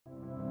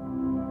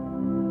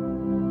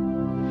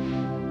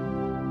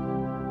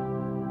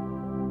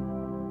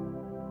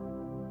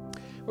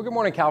Well, good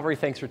morning, Calvary.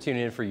 Thanks for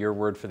tuning in for your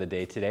word for the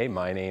day today.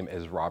 My name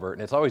is Robert,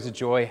 and it's always a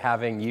joy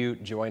having you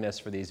join us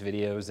for these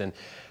videos. And,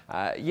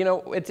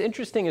 it's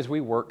interesting as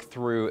we work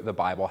through the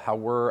Bible, how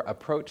we're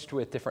approached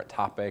with different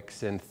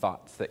topics and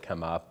thoughts that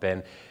come up.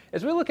 And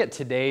as we look at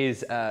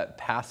today's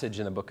passage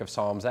in the book of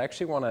Psalms, I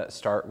actually want to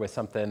start with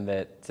something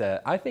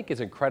that I think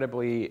is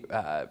incredibly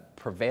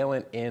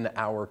prevalent in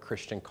our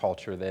Christian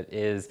culture, that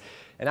is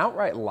an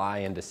outright lie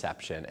and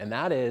deception, and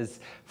that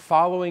is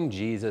following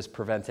Jesus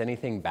prevents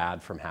anything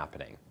bad from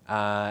happening.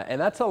 And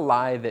that's a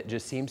lie that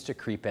just seems to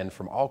creep in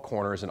from all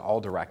corners and all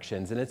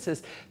directions. And it's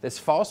this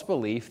false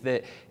belief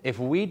that if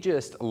we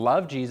just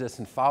love Jesus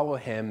and follow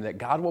him, that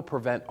God will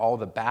prevent all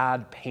the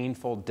bad,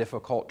 painful,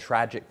 difficult,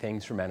 tragic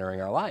things from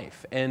entering our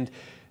life. And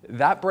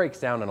that breaks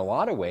down in a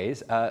lot of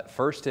ways.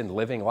 First, in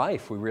living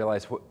life, we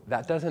realize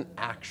that doesn't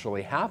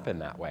actually happen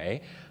that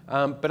way.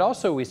 But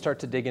also, we start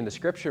to dig into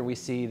Scripture, we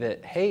see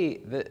that, hey,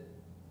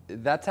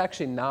 that's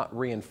actually not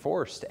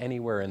reinforced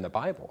anywhere in the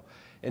Bible.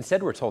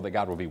 Instead, we're told that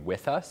God will be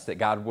with us, that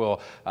God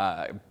will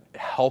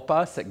help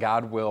us, that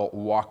God will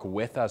walk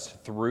with us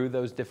through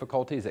those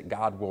difficulties, that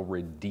God will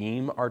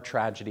redeem our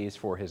tragedies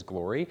for his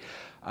glory.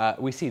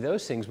 We see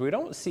those things. We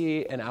don't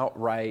see an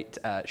outright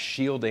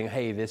shielding,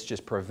 hey, this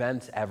just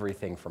prevents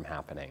everything from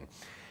happening.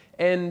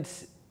 And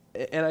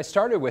I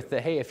started with the,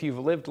 hey, if you've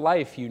lived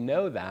life, you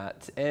know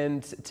that.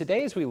 And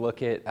today, as we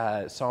look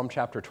at Psalm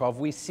chapter 12,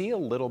 we see a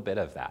little bit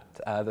of that.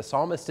 The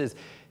psalmist is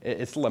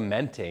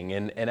lamenting,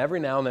 and every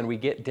now and then we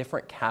get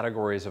different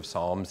categories of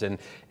psalms, and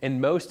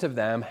most of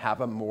them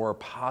have a more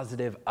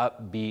positive,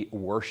 upbeat,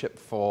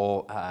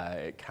 worshipful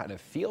kind of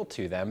feel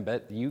to them.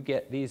 But you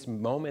get these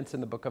moments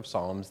in the book of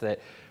Psalms that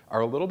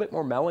are a little bit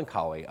more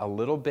melancholy, a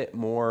little bit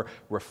more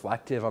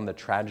reflective on the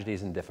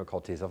tragedies and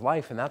difficulties of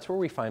life, and that's where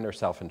we find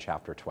ourselves in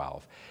chapter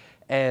 12.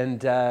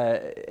 And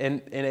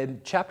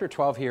in chapter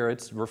 12 here,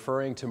 it's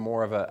referring to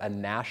more of a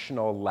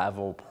national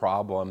level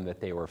problem that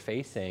they were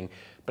facing.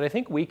 But I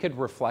think we could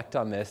reflect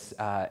on this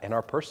in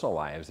our personal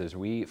lives as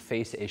we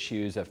face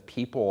issues of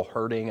people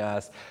hurting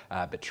us,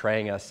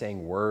 betraying us,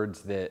 saying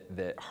words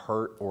that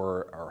hurt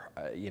or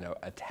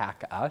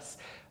attack us.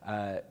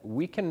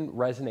 We can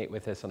resonate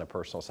with this on a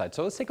personal side.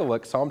 So let's take a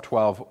look. Psalm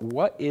 12,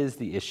 what is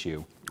the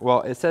issue?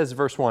 Well, it says,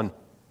 verse 1,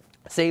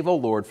 "Save, O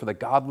Lord, for the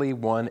godly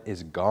one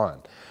is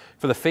gone.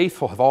 For the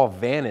faithful have all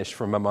vanished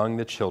from among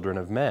the children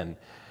of men.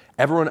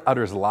 Everyone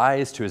utters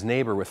lies to his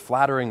neighbor with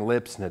flattering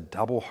lips, and a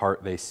double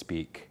heart they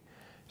speak."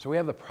 So we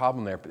have the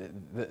problem there.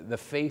 The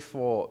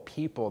faithful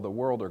people, the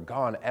world, are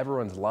gone.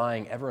 Everyone's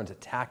lying. Everyone's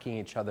attacking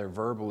each other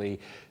verbally.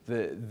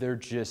 They're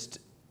just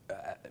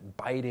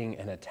biting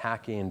and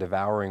attacking and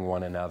devouring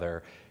one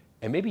another.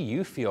 And maybe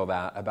you feel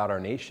that about our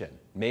nation.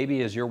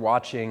 Maybe as you're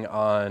watching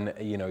on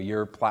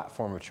your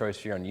platform of choice,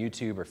 if you're on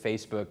YouTube or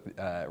Facebook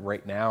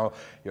right now,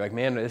 you're like,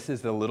 man, this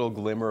is the little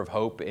glimmer of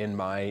hope in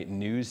my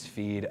news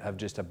feed of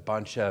just a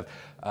bunch of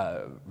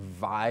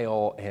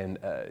vile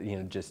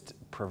and just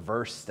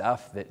perverse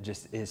stuff that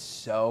just is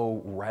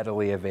so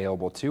readily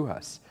available to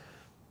us.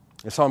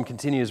 The psalm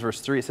continues, verse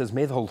 3, it says,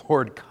 "May the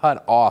Lord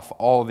cut off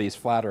all these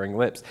flattering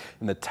lips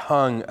and the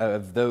tongue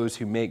of those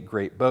who make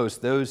great boasts,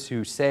 those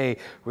who say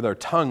with our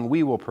tongue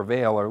we will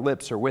prevail, our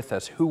lips are with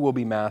us, who will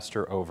be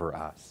master over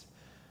us?"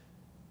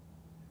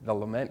 The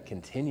lament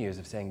continues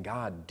of saying,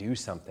 God, do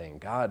something.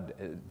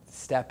 God,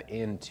 step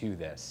into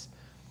this.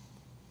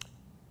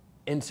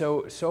 And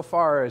so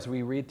far as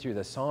we read through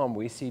the psalm,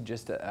 we see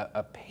just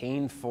a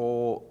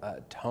painful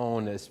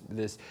tone,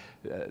 this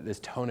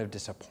tone of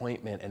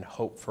disappointment and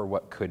hope for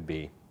what could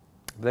be.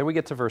 Then we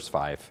get to verse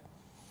 5.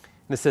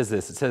 And it says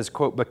this, it says,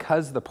 quote,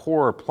 "Because the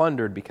poor are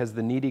plundered, because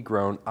the needy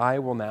groan, I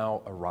will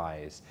now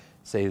arise,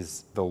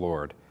 says the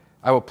Lord.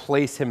 I will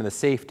place him in the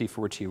safety for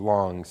which he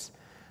longs."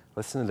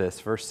 Listen to this,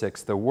 verse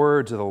 6, "The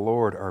words of the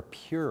Lord are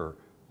pure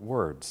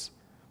words,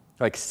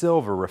 like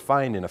silver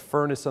refined in a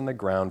furnace on the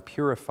ground,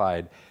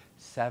 purified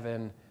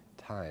 7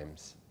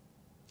 times.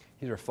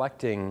 He's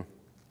reflecting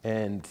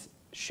and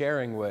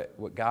sharing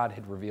what God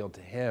had revealed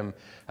to him,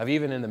 of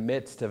even in the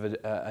midst of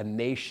a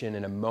nation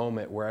in a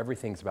moment where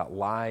everything's about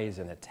lies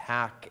and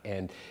attack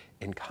and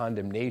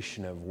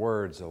condemnation of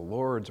words, the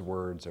Lord's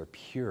words are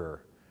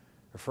pure,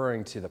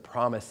 referring to the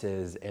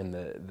promises and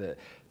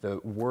the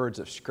words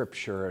of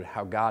Scripture and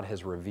how God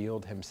has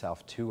revealed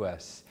himself to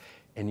us.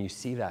 And you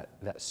see that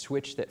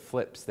switch that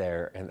flips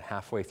there and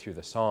halfway through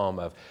the psalm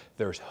of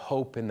there's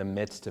hope in the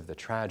midst of the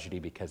tragedy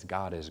because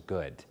God is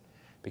good,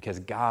 because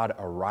God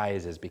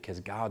arises,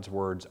 because God's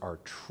words are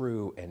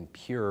true and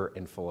pure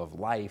and full of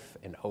life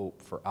and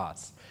hope for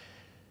us.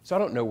 So I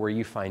don't know where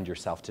you find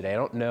yourself today. I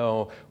don't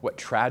know what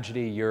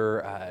tragedy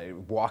you're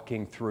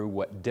walking through,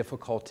 what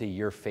difficulty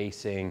you're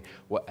facing,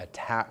 what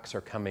attacks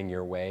are coming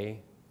your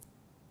way.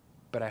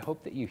 But I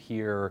hope that you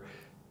hear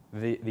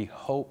the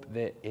hope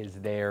that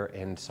is there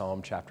in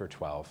Psalm chapter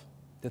 12,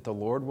 that the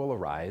Lord will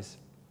arise,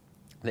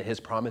 that his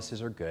promises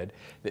are good,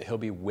 that he'll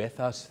be with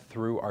us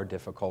through our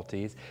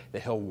difficulties,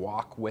 that he'll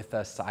walk with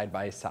us side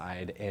by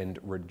side and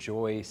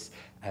rejoice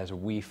as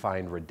we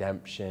find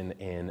redemption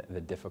in the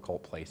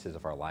difficult places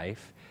of our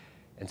life.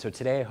 And so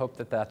today I hope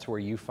that that's where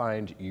you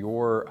find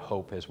your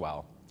hope as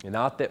well. And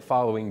not that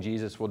following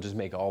Jesus will just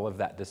make all of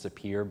that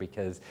disappear,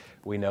 because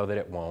we know that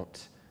it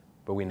won't.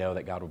 But we know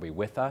that God will be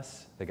with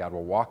us, that God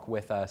will walk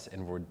with us,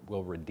 and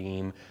will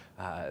redeem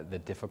the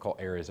difficult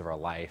areas of our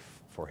life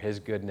for his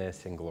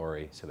goodness and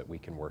glory so that we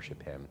can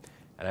worship him.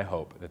 And I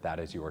hope that that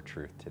is your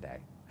truth today.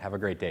 Have a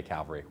great day,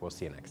 Calvary. We'll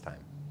see you next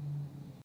time.